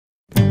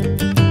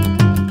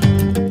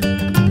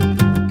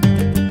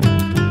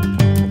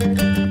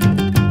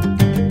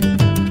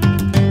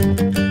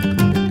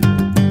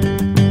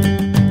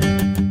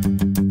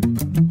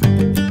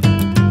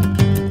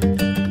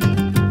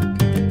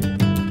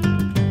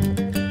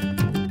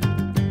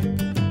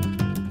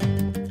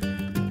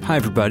Hi,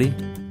 everybody.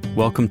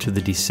 Welcome to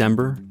the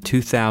December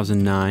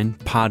 2009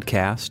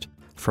 podcast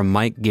from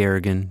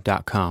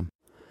MikeGarrigan.com.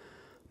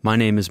 My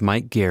name is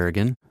Mike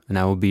Garrigan, and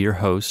I will be your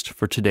host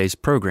for today's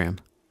program.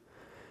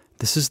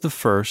 This is the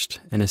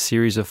first in a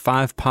series of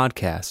 5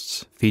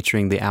 podcasts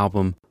featuring the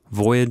album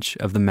Voyage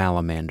of the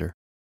Malamander.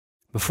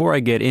 Before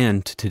I get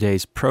into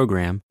today's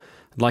program,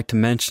 I'd like to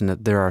mention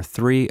that there are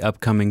 3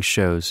 upcoming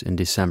shows in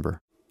December.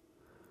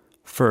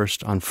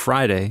 First, on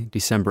Friday,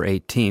 December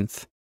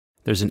 18th,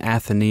 there's an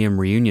Athenaeum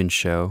reunion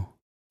show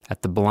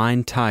at the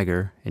Blind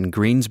Tiger in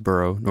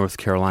Greensboro, North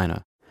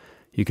Carolina.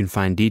 You can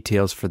find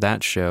details for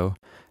that show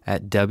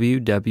at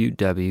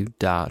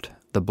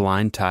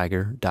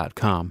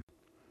www.theblindtiger.com.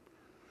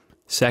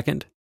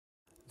 Second,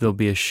 there'll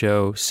be a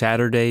show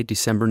Saturday,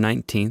 December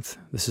 19th.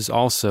 This is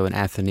also an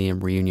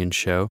Athenaeum reunion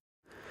show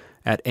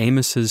at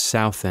Amos's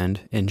South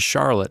End in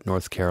Charlotte,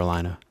 North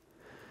Carolina.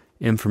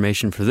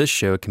 Information for this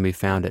show can be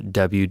found at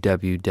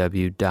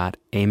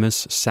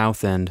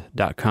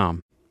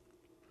www.amossouthend.com.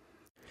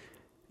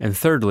 And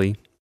thirdly,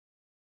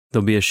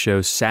 there'll be a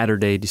show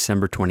Saturday,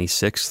 December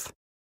 26th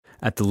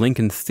at the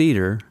Lincoln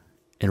Theater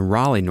in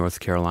Raleigh, North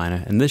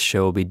Carolina, and this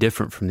show will be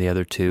different from the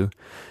other 2.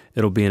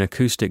 It'll be an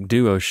acoustic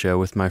duo show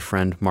with my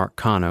friend Mark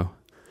Cano,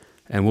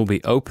 and we'll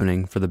be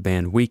opening for the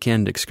band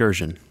Weekend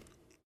Excursion.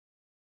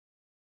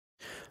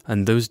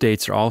 And those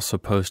dates are also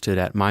posted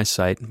at my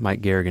site,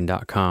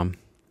 MikeGarrigan.com.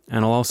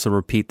 And I'll also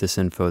repeat this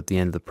info at the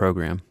end of the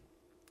program.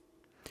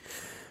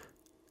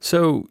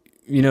 So,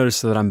 you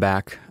notice that I'm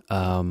back.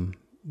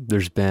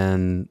 There's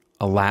been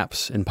a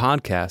lapse in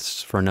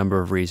podcasts for a number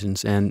of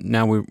reasons, and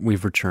now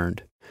we've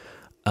returned.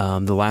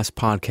 The last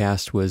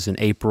podcast was in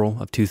April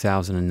of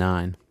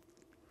 2009.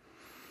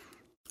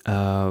 There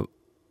are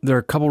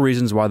a couple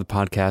reasons why the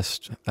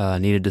podcast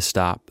needed to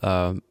stop.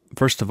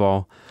 First of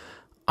all,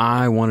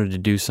 I wanted to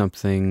do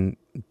something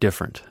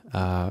different.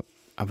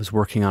 I was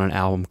working on an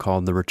album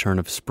called The Return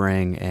of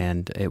Spring,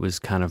 and it was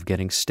kind of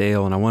getting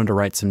stale, and I wanted to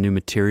write some new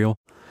material.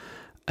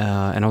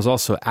 And I was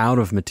also out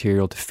of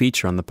material to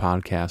feature on the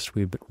podcast.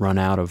 We've run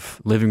out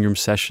of living room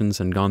sessions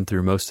and gone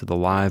through most of the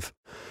live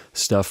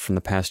stuff from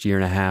the past year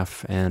and a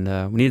half, and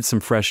we needed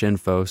some fresh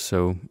info,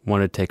 so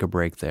wanted to take a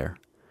break there.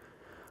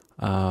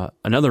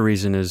 Another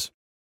reason is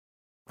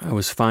I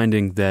was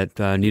finding that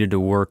I needed to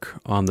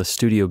work on the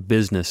studio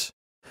business,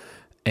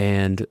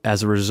 and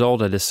as a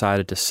result, I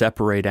decided to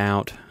separate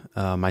out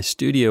my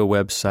studio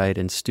website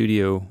and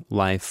studio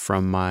life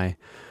from my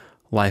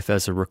life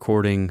as a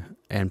recording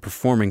and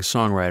performing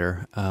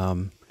songwriter.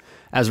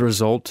 As a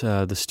result,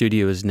 the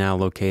studio is now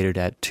located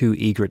at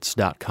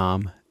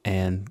 2egrets.com,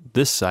 and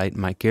this site,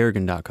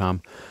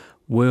 MikeGarrigan.com,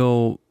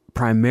 will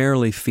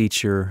primarily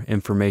feature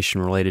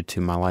information related to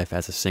my life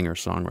as a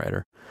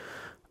singer-songwriter.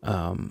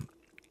 And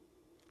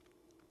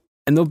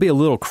there'll be a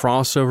little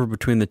crossover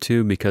between the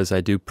two because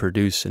I do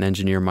produce and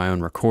engineer my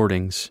own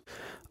recordings,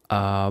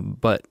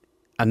 but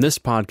on this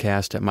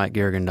podcast at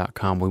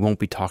MikeGarrigan.com, we won't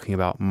be talking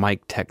about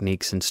mic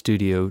techniques and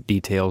studio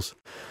details.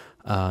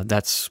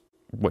 That's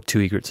what 2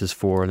 Egrets is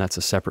for, and that's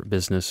a separate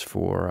business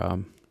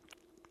for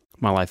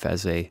my life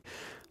as a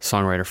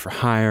songwriter for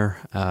hire,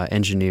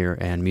 engineer,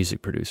 and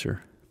music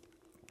producer.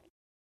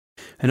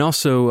 And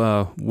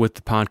also, with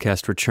the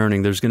podcast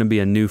returning, there's going to be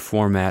a new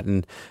format,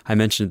 and I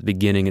mentioned at the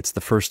beginning, it's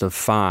the first of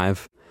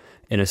 5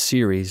 in a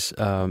series,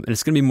 and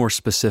it's going to be more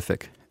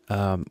specific.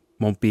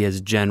 Won't be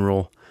as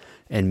general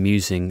and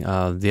musing.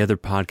 The other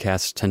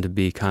podcasts tend to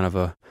be kind of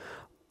a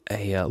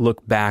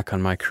look back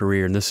on my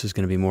career, and this is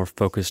going to be more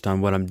focused on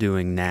what I'm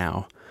doing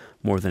now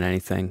more than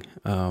anything.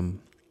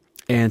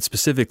 And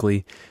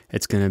specifically,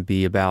 it's going to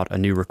be about a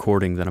new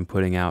recording that I'm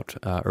putting out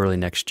early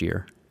next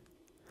year.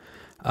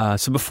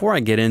 So before I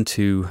get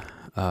into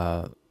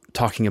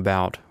talking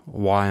about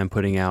why I'm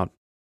putting out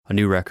a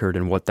new record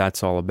and what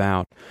that's all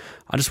about,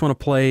 I just want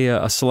to play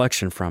a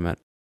selection from it.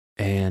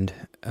 And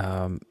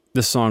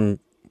this song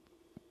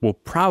will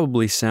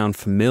probably sound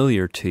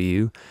familiar to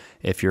you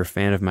if you're a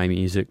fan of my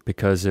music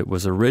because it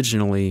was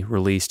originally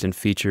released and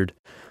featured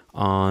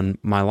on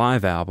my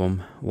live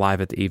album,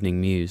 Live at the Evening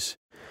Muse.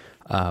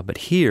 But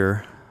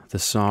here, the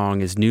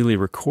song is newly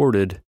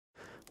recorded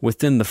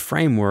within the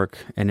framework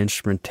and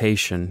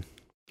instrumentation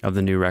of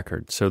the new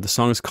record. So the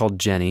song is called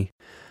Jenny,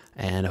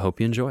 and I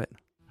hope you enjoy it.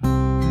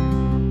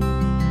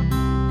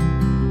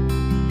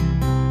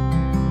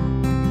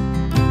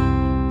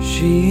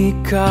 She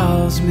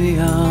calls me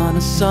on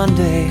a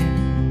Sunday,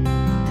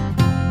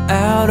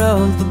 out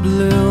of the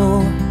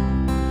blue.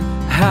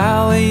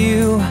 How are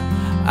you?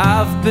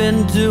 I've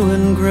been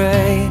doing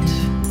great.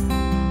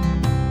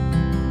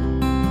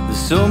 There's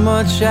so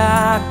much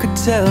I could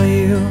tell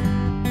you,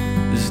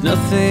 there's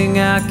nothing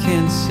I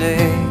can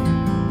say.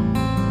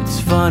 It's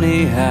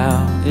funny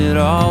how it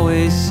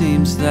always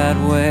seems that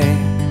way.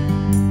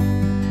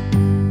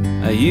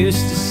 I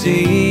used to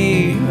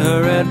see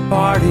her at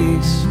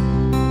parties,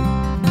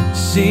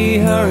 see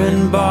her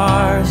in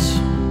bars.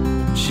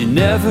 She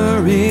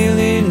never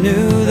really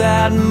knew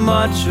that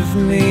much of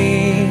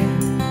me.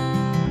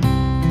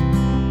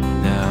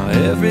 Now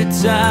every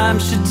time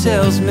she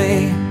tells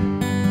me,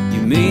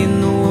 you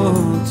mean the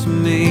world to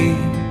me.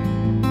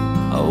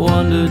 I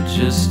wonder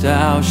just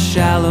how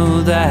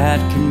shallow that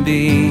can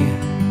be,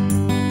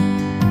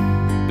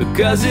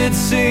 because it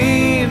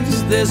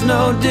seems there's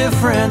no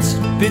difference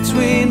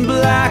between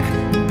black,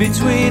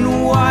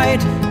 between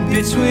white,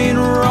 between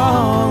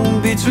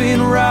wrong, between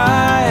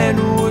right.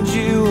 Would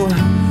you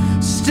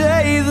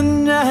stay the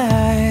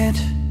night?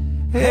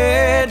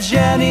 Hey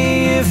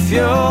Jenny, if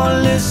you're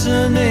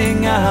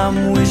listening,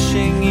 I'm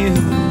wishing you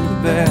the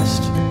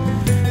best.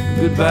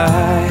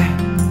 Goodbye,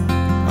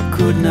 I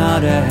could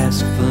not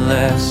ask for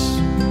less.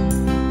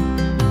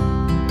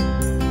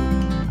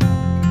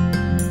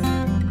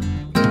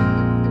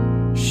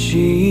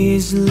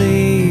 She's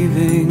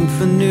leaving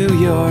for New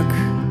York,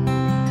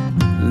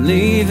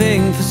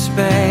 leaving for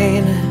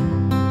Spain,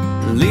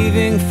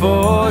 leaving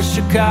for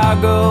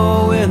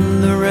Chicago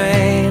in the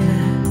rain.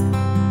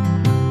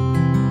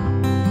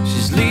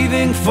 She's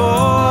leaving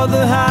for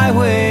the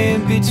highway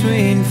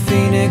between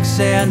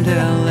Phoenix and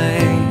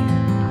LA.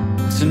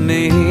 To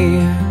me,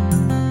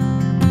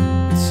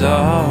 it's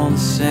all the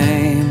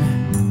same,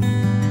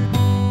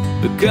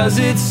 because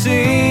it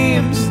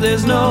seems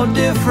there's no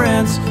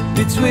difference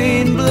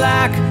between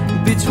black,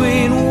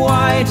 between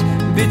white,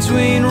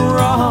 between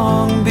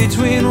wrong,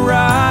 between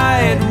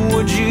right.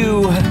 Would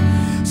you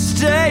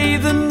stay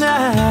the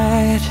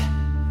night?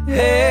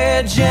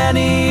 Hey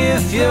Jenny,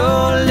 if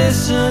you're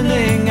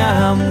listening,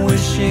 I'm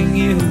wishing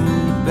you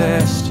the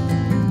best.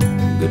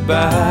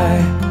 Goodbye,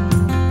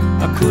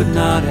 I could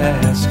not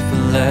ask for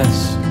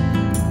less.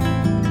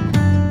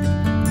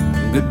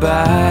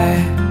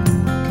 Goodbye,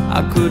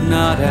 I could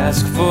not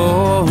ask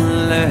for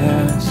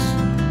less.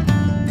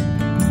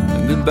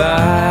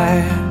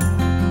 Goodbye,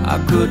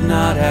 I could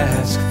not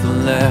ask for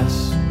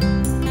less.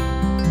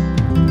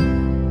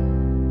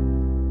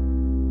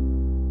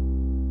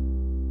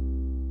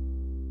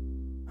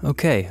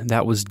 Okay,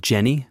 that was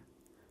Jenny,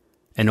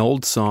 an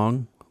old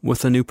song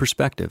with a new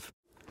perspective.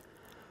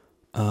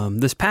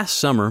 This past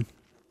summer,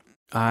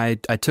 I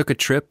took a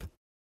trip.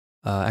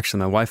 Actually,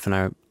 my wife and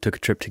I took a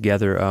trip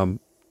together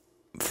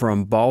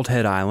from Bald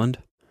Head Island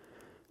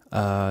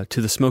to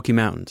the Smoky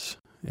Mountains.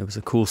 It was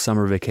a cool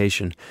summer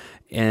vacation,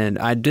 and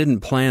I didn't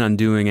plan on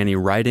doing any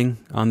writing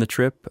on the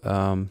trip.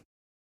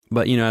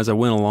 But as I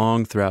went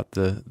along throughout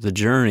the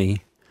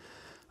journey,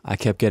 I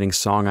kept getting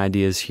song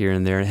ideas here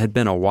and there. It had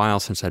been a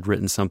while since I'd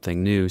written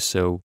something new,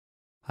 so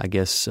I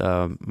guess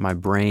my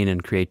brain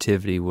and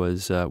creativity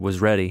was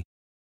ready.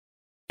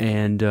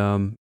 And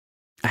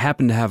I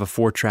happened to have a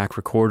 4-track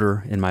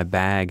recorder in my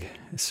bag,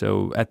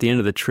 so at the end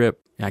of the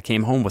trip, I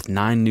came home with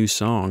 9 new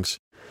songs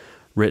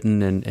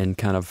written and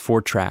kind of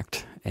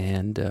 4-tracked.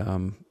 And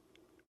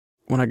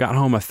when I got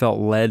home, I felt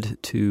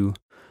led to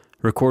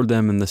record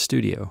them in the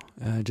studio.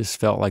 It just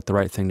felt like the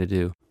right thing to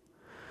do.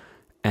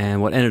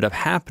 And what ended up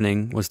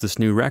happening was this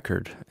new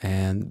record.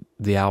 And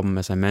the album,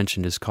 as I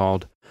mentioned, is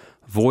called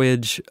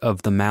Voyage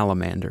of the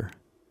Malamander.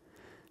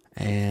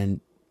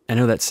 And I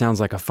know that sounds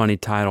like a funny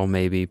title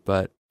maybe,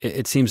 but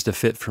it seems to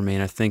fit for me.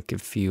 And I think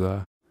if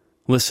you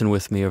listen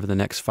with me over the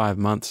next 5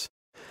 months,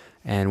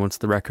 and once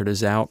the record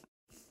is out,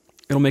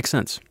 it'll make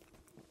sense.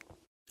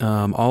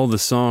 All the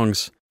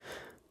songs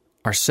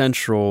are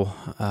central.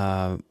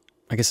 I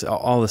guess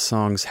all the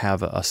songs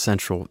have a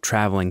central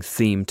traveling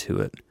theme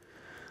to it.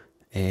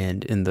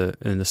 And in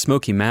the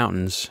Smoky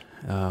Mountains,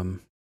 pound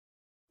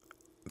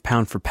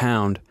for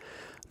pound,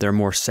 there are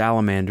more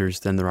salamanders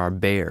than there are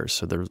bears.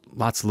 So there are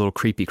lots of little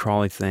creepy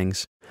crawly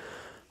things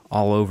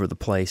all over the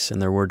place,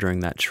 and there were during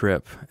that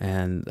trip.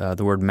 And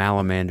the word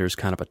malamander is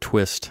kind of a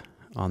twist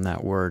on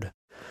that word.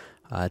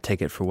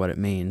 Take it for what it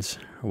means,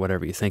 or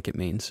whatever you think it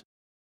means.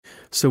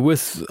 So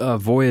with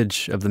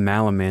Voyage of the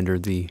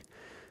Malamander, the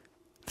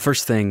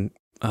first thing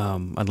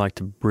I'd like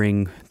to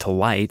bring to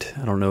light,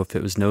 I don't know if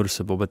it was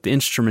noticeable, but the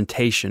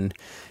instrumentation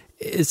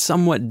is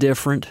somewhat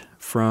different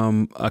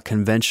from a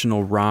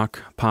conventional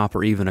rock, pop,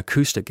 or even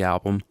acoustic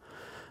album.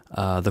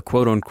 The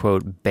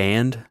quote-unquote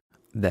band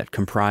that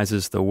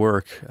comprises the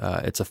work,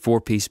 it's a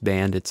 4-piece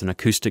band. It's an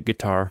acoustic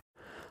guitar,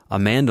 a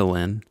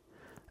mandolin,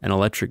 an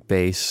electric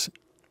bass,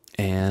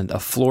 and a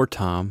floor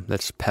tom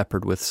that's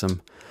peppered with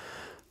some,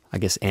 I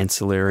guess,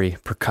 ancillary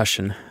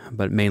percussion,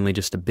 but mainly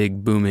just a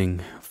big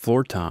booming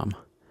floor tom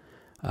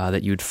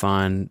that you'd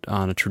find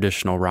on a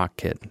traditional rock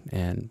kit.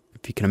 And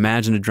if you can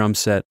imagine a drum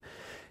set,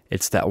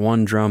 it's that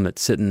one drum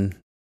that's sitting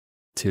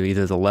to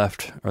either the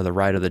left or the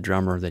right of the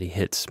drummer that he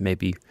hits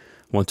maybe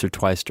once or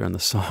twice during the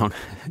song.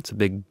 It's a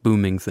big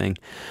booming thing.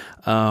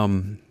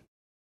 And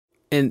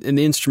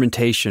the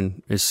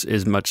instrumentation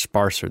is much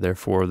sparser,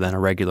 therefore, than a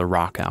regular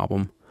rock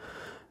album.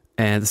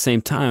 And at the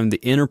same time,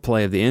 the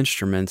interplay of the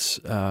instruments,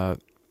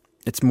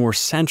 it's more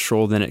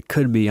central than it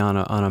could be on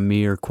a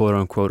mere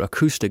quote-unquote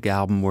acoustic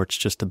album where it's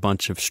just a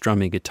bunch of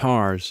strummy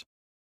guitars.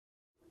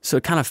 So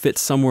it kind of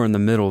fits somewhere in the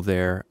middle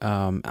there.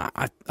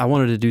 I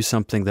wanted to do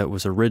something that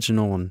was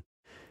original, and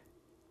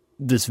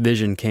this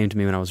vision came to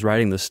me when I was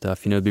writing this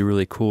stuff. It'd be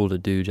really cool to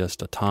do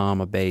just a tom,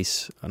 a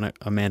bass,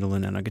 a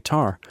mandolin, and a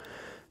guitar.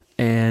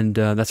 And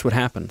that's what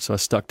happened. So I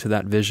stuck to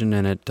that vision,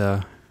 and it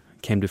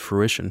came to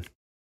fruition.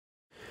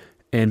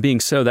 And being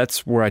so,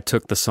 that's where I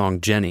took the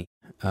song Jenny.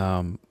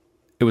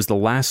 It was the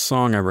last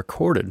song I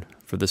recorded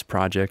for this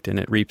project, and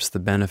it reaps the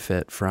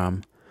benefit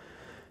from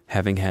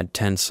having had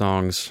 10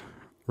 songs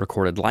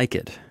recorded like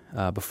it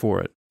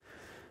before it.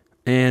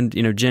 And,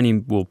 Jenny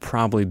will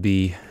probably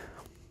be,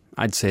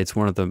 I'd say it's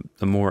one of the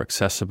more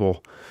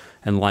accessible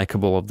and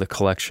likable of the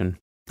collection,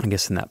 I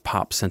guess in that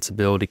pop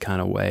sensibility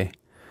kind of way.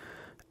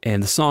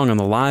 And the song on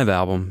the live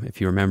album, if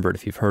you remember it,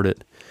 if you've heard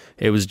it,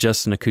 it was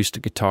just an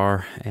acoustic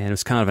guitar, and it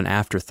was kind of an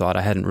afterthought.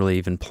 I hadn't really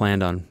even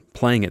planned on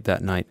playing it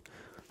that night,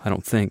 I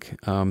don't think.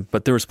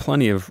 But there was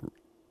plenty of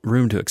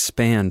room to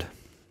expand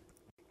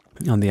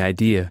on the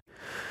idea.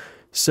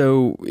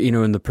 So,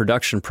 in the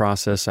production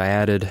process, I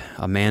added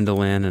a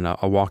mandolin and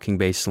a walking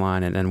bass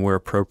line, and where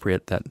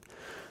appropriate, that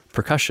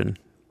percussion.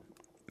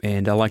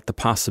 And I liked the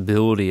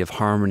possibility of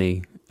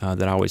harmony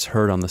that I always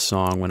heard on the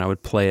song when I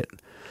would play it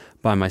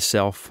by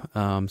myself.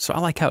 So I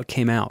like how it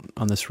came out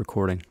on this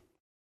recording.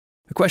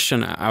 The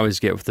question I always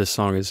get with this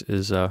song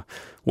is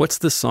what's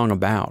this song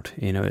about?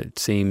 It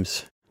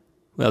seems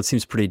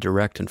pretty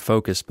direct and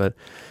focused, but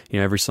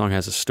every song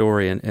has a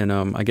story, and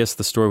I guess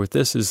the story with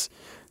this is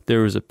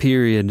there was a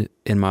period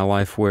in my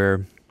life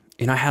where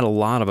I had a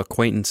lot of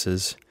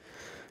acquaintances,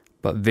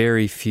 but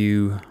very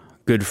few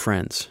good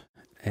friends,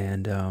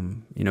 and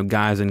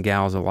guys and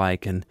gals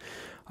alike. And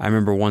I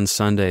remember one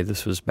Sunday,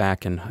 this was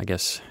back in, I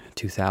guess,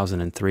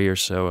 2003 or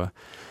so,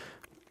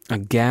 a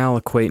gal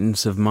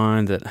acquaintance of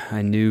mine that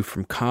I knew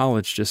from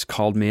college just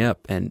called me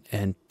up and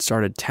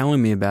started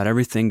telling me about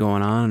everything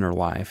going on in her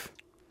life.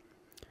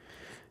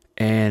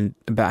 And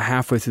about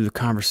halfway through the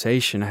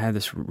conversation, I had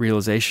this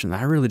realization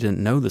that I really didn't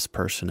know this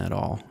person at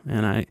all.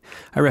 And I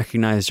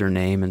recognized her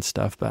name and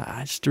stuff, but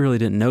I just really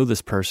didn't know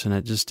this person.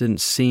 It just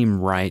didn't seem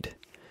right,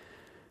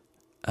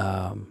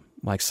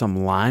 like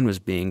some line was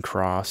being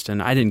crossed.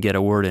 And I didn't get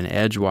a word in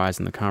edgewise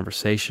in the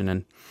conversation.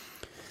 And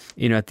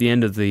at the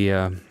end of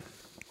the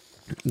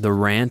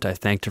rant, I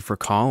thanked her for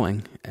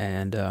calling,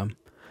 and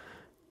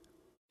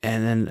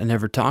then I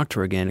never talked to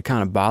her again. It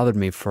kind of bothered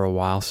me for a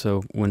while.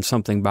 So when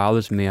something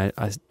bothers me,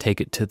 I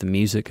take it to the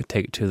music, I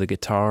take it to the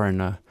guitar,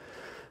 and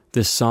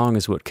this song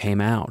is what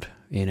came out.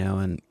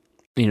 And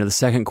the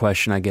second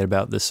question I get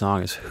about this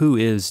song is, who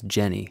is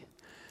Jenny?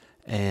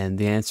 And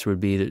the answer would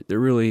be that there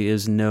really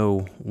is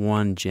no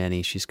one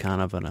Jenny. She's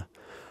kind of an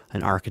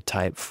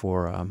archetype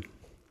for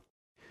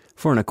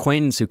an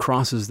acquaintance who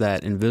crosses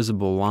that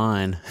invisible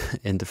line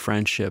into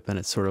friendship, and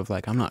it's sort of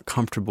like, I'm not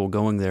comfortable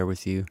going there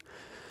with you.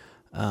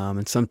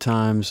 And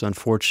sometimes,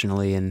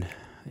 unfortunately,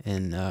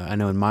 I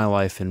know in my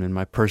life and in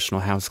my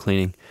personal house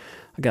cleaning,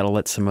 I got to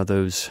let some of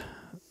those,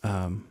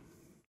 some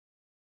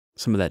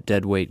of that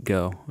dead weight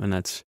go. And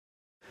I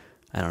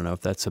don't know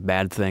if that's a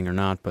bad thing or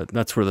not, but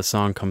that's where the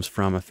song comes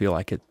from. I feel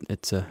like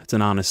it's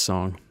an honest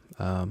song,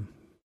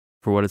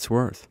 for what it's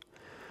worth.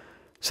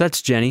 So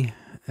that's Jenny.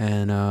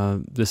 And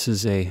this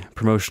is a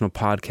promotional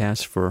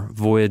podcast for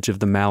Voyage of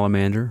the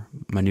Malamander,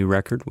 my new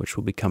record, which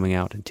will be coming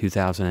out in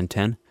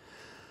 2010.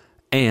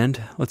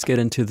 And let's get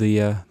into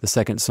the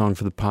second song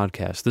for the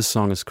podcast. This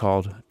song is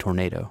called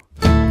Tornado.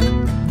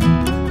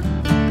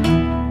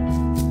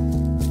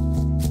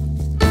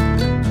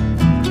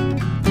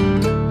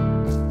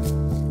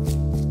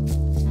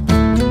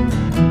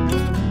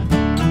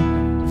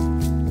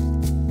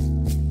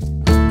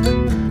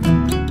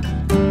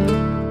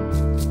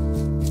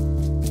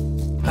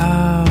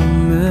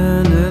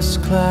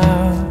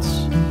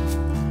 Clouds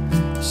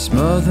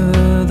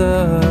smother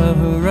the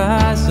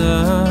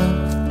horizon,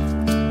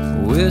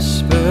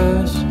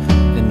 whispers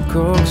and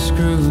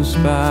corkscrews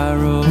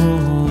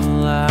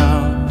spiral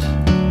out,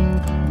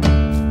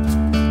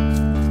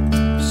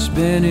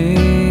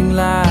 spinning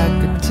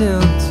like a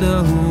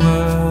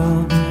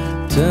tilt-a-whirl,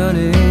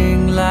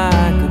 turning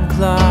like a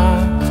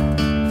clock,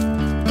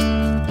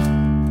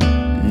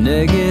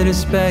 negative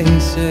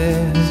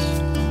spaces,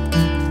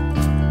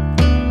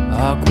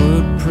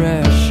 awkward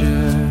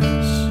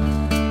pressures,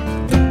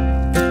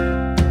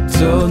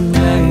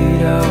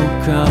 tornado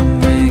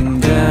coming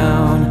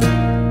down,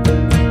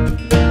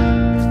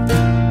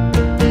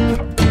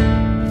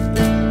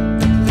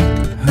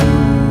 who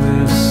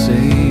will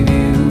save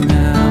you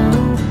now?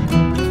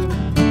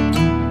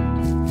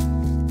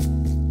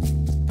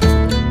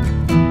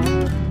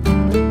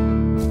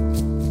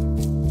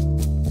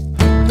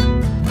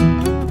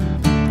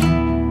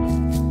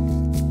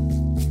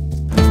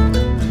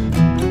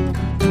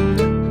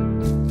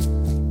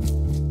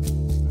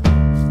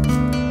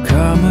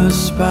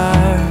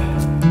 Aspire,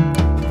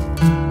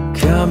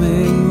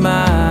 coming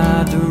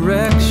my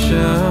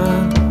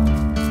direction.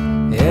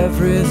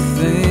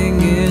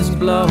 Everything is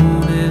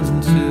blown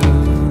into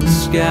the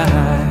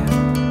sky,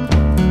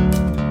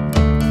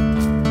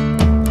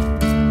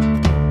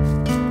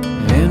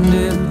 and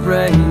it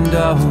rained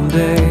all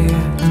day,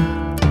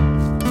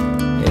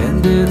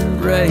 and it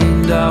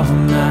rained all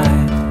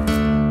night.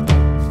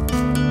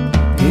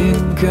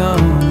 Here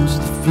comes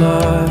the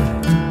flood,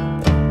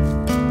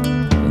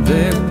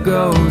 there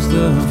goes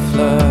the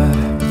flood,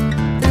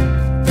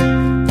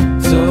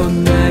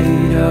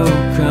 tornado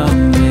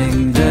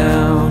coming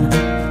down,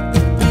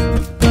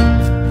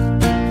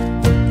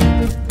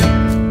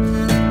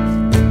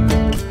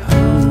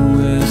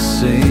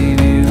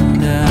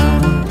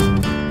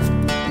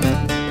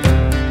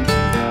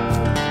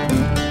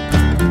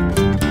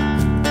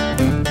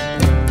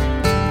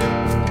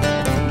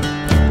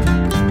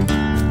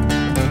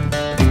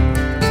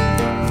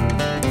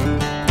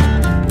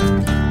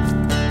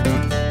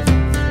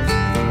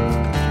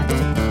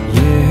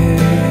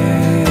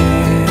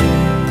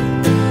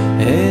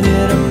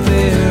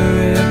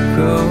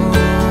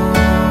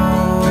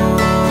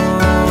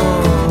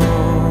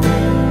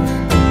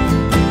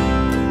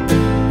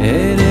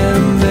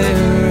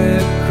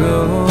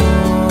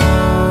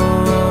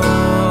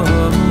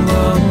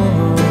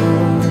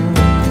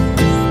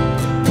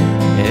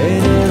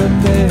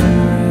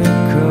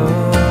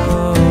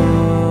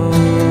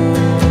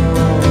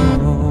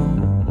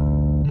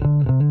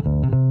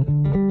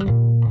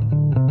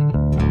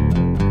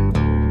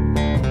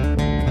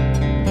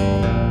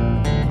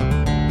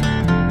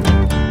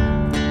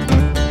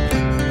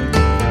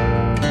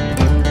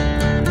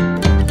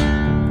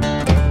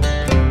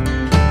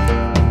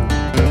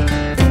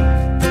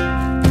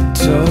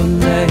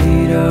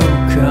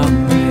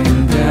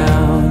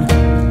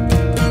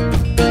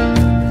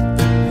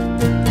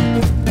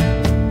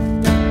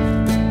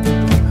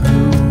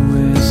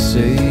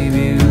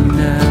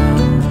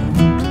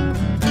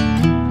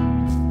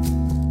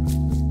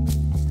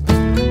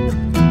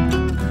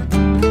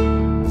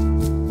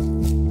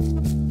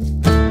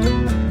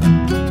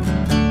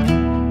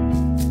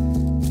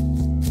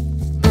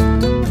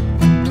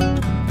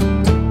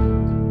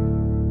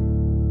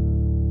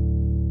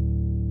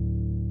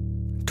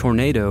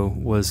 Tornado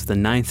was the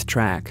 9th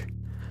track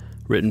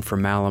written for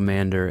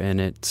Malamander,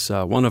 and it's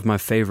one of my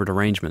favorite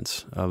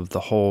arrangements of the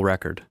whole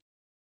record.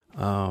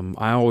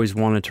 I always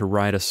wanted to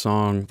write a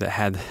song that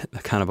had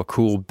kind of a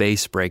cool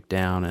bass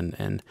breakdown,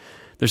 and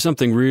there's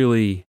something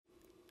really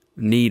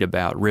neat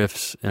about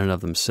riffs in and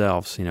of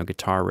themselves,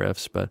 guitar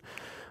riffs, but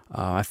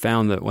I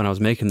found that when I was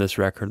making this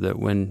record that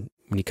when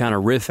you kind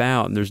of riff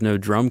out and there's no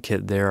drum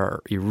kit there,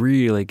 you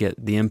really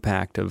get the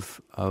impact of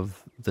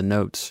the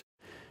notes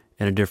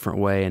in a different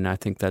way, and I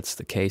think that's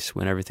the case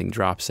when everything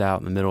drops out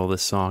in the middle of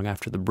this song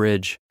after the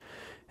bridge,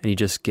 and you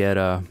just get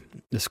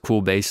this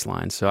cool bass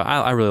line. So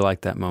I really like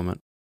that moment.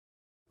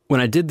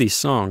 When I did these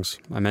songs,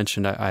 I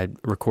mentioned I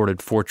recorded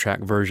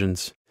 4-track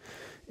versions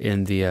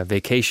in the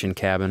vacation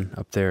cabin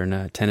up there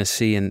in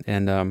Tennessee, and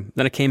then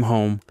I came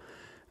home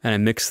and I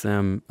mixed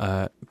them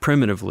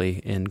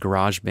primitively in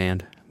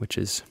GarageBand, which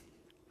is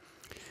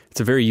it's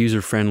a very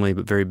user-friendly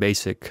but very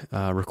basic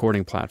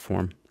recording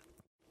platform.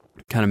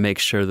 Kind of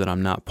makes sure that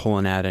I'm not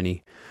pulling out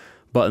any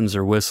buttons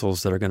or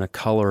whistles that are going to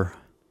color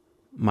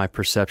my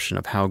perception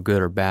of how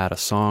good or bad a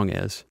song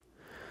is.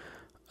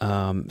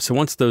 So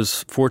once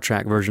those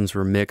 4-track versions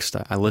were mixed,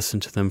 I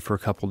listened to them for a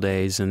couple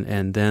days,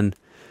 and then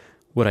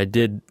what I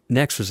did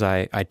next was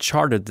I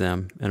charted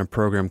them in a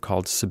program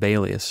called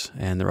Sibelius,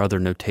 and there are other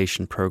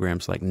notation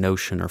programs like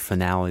Notion or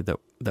Finale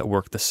that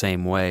work the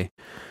same way.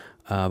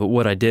 But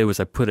what I did was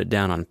I put it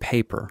down on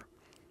paper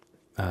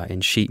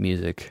in sheet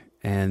music,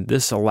 and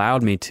this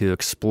allowed me to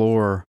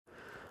explore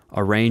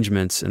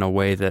arrangements in a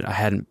way that I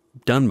hadn't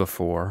done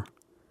before.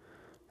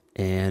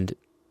 And,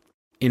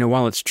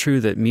 while it's true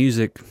that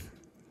music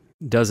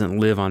doesn't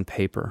live on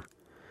paper,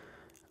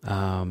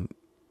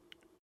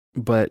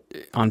 but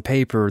on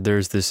paper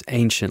there's this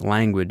ancient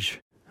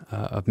language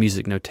of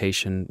music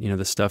notation,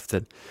 the stuff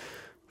that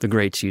the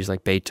greats use,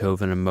 like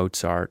Beethoven and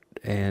Mozart,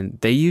 and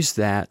they used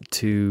that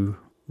to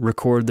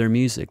record their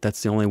music.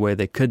 That's the only way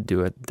they could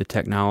do it. The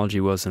technology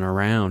wasn't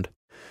around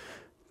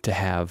to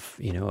have,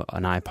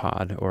 an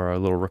iPod or a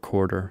little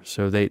recorder.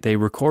 So they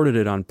recorded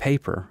it on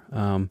paper.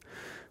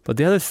 But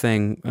the other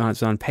thing, when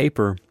it's on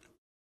paper,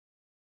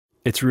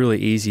 it's really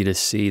easy to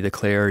see the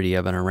clarity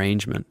of an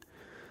arrangement.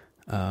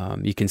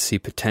 You can see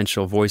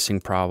potential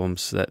voicing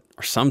problems that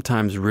are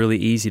sometimes really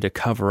easy to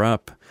cover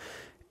up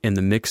in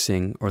the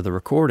mixing or the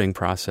recording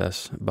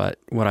process. But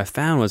what I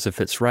found was if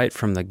it's right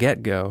from the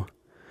get-go,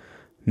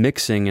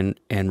 mixing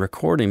and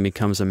recording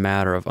becomes a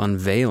matter of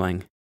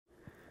unveiling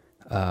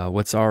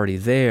what's already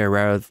there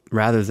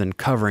rather than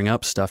covering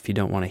up stuff you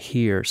don't want to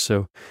hear.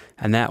 So,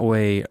 and that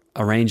way,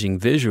 arranging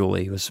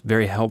visually was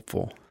very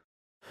helpful.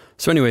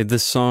 So anyway,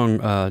 this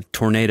song,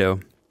 Tornado,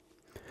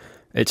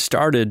 it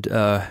started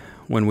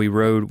when we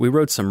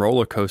rode some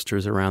roller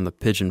coasters around the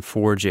Pigeon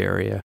Forge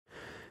area,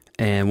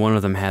 and one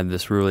of them had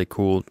this really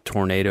cool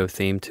tornado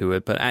theme to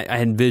it. But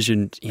I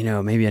envisioned,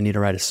 maybe I need to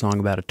write a song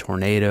about a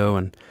tornado,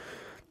 and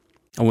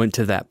I went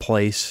to that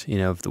place,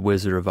 of the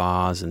Wizard of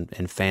Oz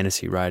and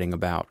fantasy writing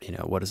about,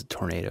 what does a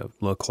tornado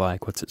look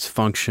like? What's its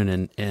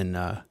function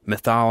in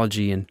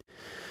mythology? And,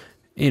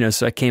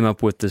 so I came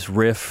up with this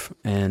riff,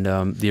 and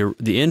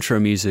the intro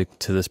music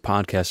to this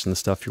podcast and the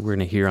stuff we're going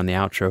to hear on the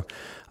outro,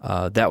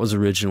 that was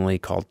originally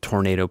called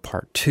Tornado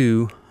Part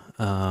 2,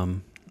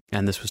 and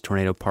this was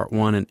Tornado Part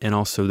 1, and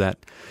also that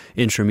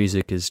intro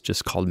music is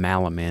just called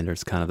Malamander.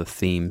 It's kind of the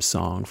theme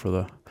song for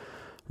the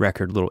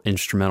record, little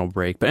instrumental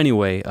break. But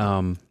anyway,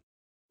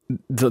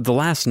 the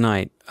last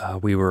night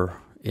we were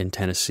in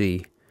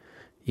Tennessee,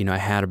 I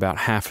had about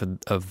half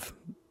of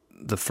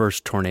the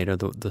first Tornado,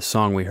 the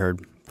song we heard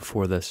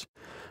before this,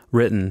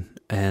 written,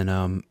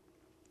 and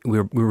we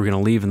were going to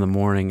leave in the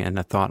morning, and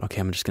I thought,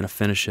 okay, I'm just going to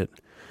finish it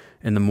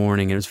in the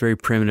morning. And it was very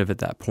primitive at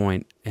that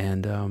point,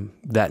 and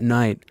that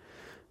night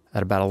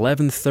at about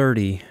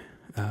 11:30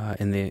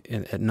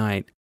 at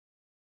night,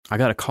 I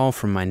got a call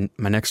from my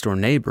next door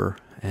neighbor,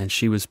 and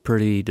she was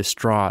pretty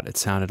distraught, it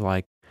sounded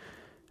like.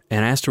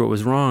 And I asked her what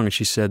was wrong, and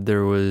she said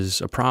there was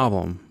a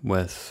problem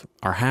with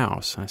our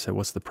house. And I said,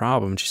 what's the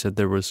problem? And she said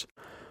there was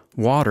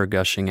water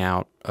gushing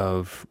out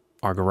of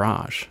our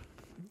garage.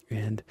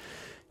 And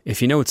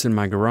if you know what's in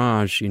my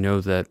garage, you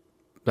know that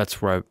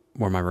that's where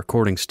my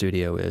recording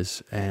studio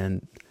is.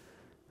 And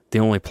the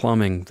only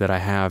plumbing that I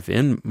have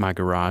in my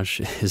garage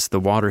is the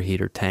water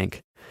heater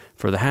tank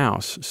for the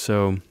house.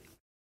 So,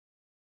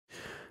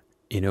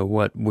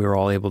 what we were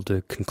all able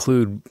to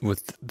conclude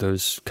with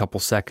those couple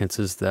seconds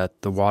is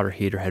that the water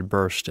heater had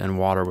burst and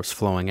water was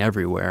flowing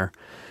everywhere.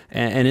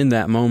 And in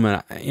that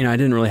moment, I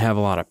didn't really have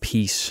a lot of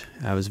peace.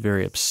 I was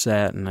very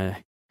upset, and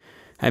I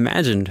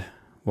imagined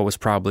what was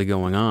probably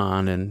going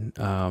on, and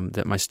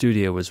that my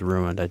studio was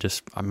ruined.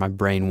 My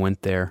brain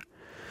went there.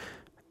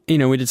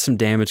 We did some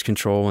damage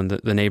control, and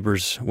the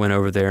neighbors went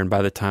over there, and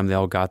by the time they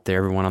all got there,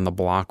 everyone on the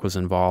block was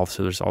involved.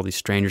 So there's all these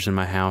strangers in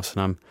my house,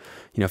 and I'm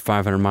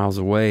 500 miles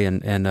away,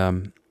 and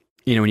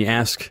when you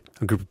ask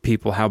a group of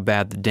people how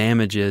bad the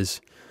damage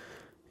is,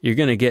 you're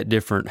going to get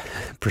different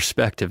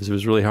perspectives. It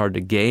was really hard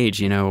to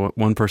gauge.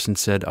 One person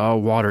said, oh,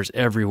 water's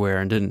everywhere,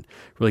 and didn't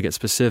really get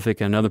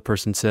specific. And another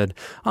person said,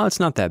 oh, it's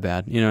not that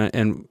bad.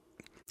 And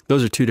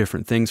those are two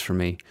different things for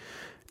me.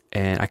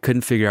 And I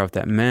couldn't figure out what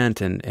that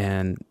meant,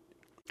 and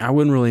I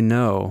wouldn't really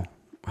know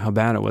how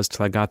bad it was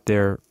till I got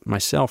there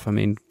myself. I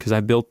mean, because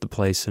I built the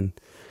place, and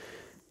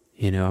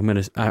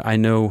I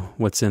know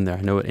what's in there.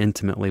 I know it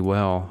intimately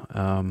well.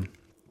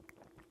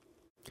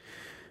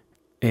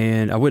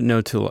 And I wouldn't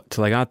know till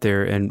I got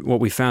there. And what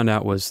we found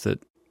out was that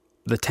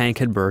the tank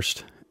had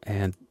burst,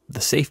 and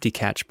the safety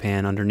catch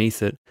pan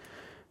underneath it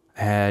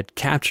had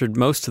captured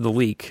most of the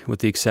leak, with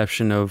the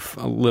exception of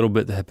a little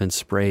bit that had been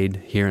sprayed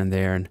here and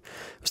there. And it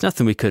was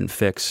nothing we couldn't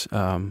fix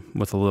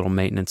with a little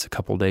maintenance, a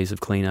couple days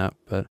of cleanup.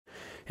 But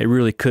it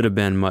really could have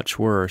been much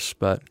worse.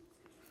 But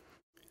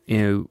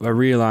I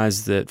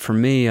realized that for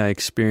me, I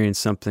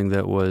experienced something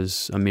that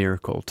was a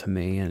miracle to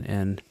me.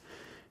 And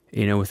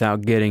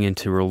without getting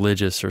into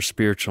religious or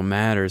spiritual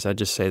matters, I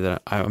just say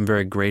that I'm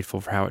very grateful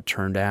for how it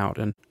turned out.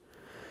 And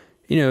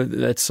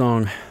that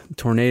song,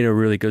 Tornado,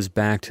 really goes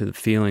back to the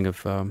feeling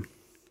of,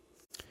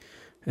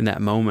 in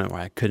that moment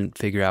where I couldn't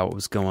figure out what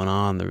was going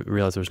on, I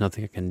realized there was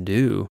nothing I can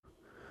do.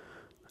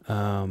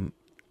 All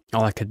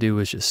I could do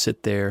was just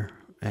sit there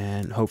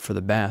and hope for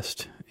the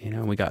best.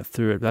 And we got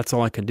through it. That's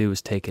all I could do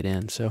was take it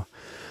in. So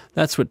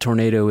that's what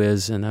Tornado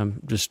is, and I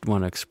just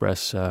want to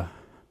express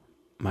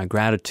my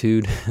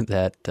gratitude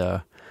that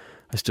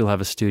I still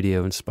have a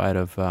studio in spite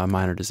of a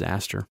minor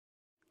disaster.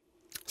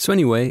 So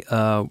anyway,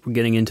 we're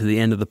getting into the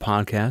end of the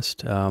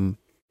podcast.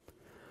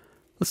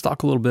 Let's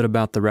talk a little bit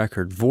about the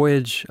record,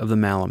 Voyage of the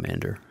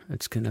Malamander.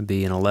 It's going to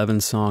be an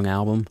 11-song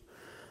album,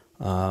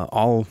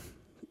 all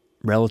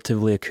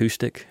relatively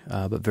acoustic,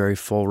 but very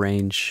full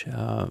range,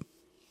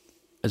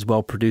 as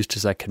well produced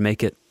as I could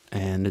make it,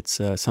 and it's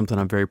something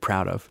I'm very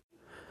proud of.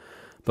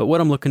 But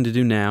what I'm looking to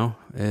do now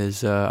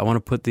is I want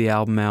to put the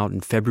album out in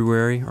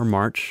February or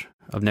March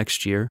of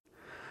next year.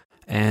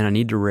 And I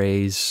need to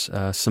raise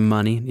some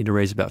money. I need to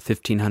raise about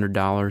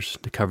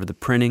 $1,500 to cover the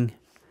printing,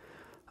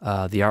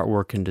 the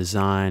artwork and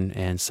design,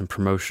 and some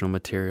promotional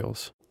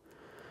materials.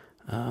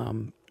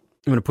 I'm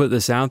going to put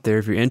this out there.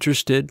 If you're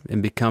interested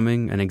in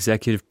becoming an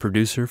executive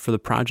producer for the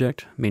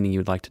project, meaning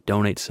you'd like to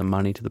donate some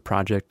money to the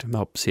project to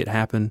help see it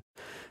happen,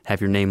 have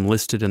your name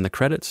listed in the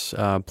credits,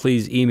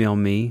 please email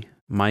me,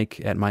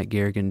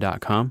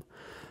 mike@mikegarrigan.com,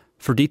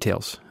 for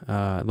details.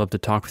 I'd love to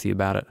talk with you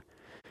about it.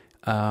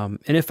 And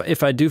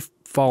if I do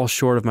fall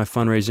short of my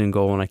fundraising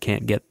goal and I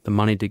can't get the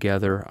money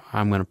together,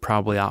 I'm going to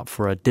probably opt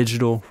for a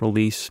digital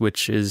release,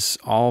 which is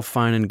all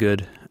fine and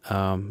good,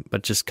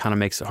 but just kind of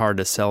makes it hard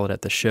to sell it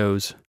at the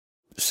shows.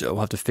 So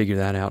we'll have to figure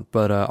that out.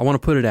 But I want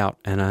to put it out,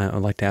 and I'd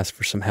like to ask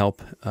for some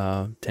help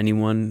to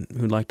anyone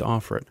who'd like to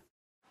offer it.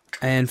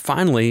 And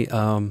finally,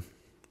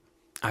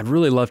 I'd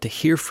really love to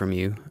hear from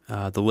you,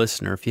 the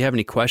listener. If you have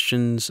any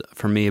questions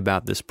for me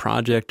about this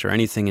project or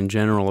anything in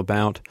general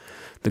about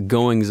the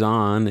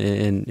goings-on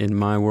in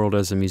my world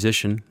as a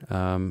musician,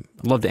 I'd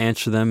love to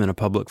answer them in a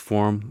public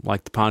forum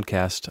like the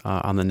podcast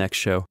on the next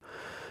show.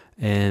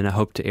 And I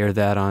hope to air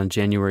that on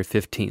January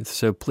 15th.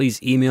 So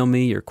please email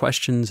me your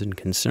questions and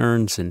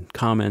concerns and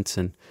comments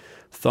and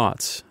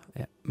thoughts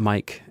at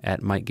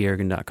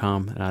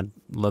mike@mikegarrigan.com. And I'd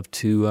love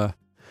to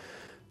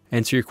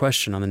answer your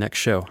question on the next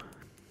show.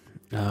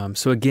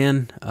 So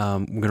again,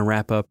 we're going to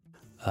wrap up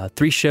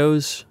 3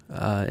 shows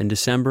in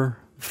December.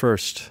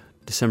 First,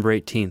 December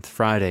 18th,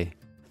 Friday,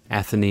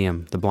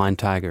 Athenaeum, The Blind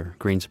Tiger,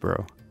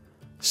 Greensboro.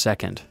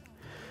 Second,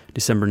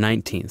 December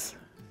 19th,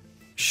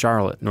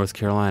 Charlotte, North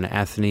Carolina,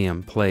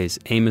 Athenaeum plays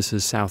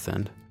Amos's South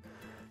End.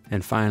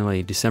 And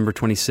finally, December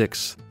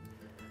 26th,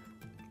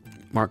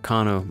 Mark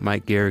Cano,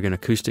 Mike Garrigan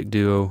acoustic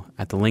duo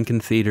at the Lincoln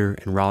Theater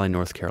in Raleigh,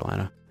 North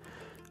Carolina.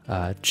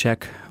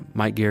 Check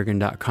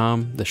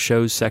mikegarrigan.com, the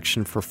shows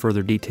section, for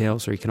further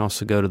details, or you can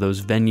also go to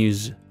those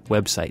venues'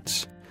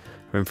 websites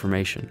for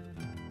information.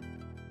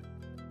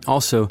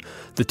 Also,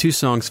 the 2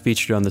 songs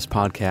featured on this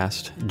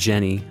podcast,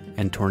 Jenny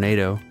and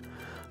Tornado,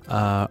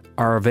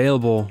 are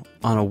available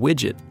on a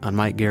widget on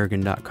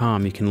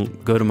mikegarrigan.com. You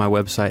can go to my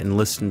website and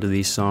listen to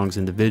these songs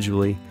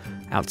individually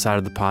outside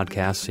of the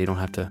podcast, so you don't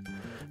have to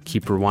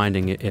keep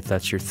rewinding it if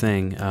that's your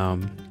thing.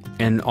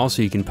 And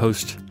also you can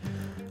post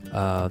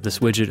this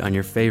widget on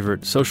your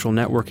favorite social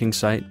networking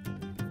site.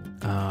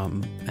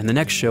 And the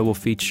next show will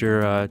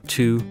feature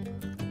 2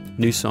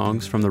 new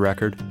songs from the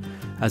record,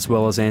 as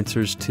well as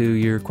answers to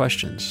your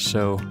questions.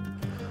 So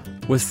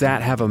with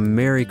that, have a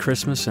Merry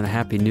Christmas and a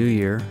Happy New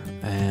Year,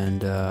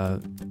 and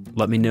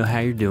let me know how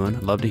you're doing.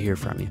 I'd love to hear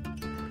from you.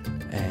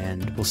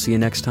 And we'll see you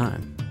next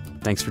time.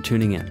 Thanks for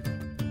tuning in.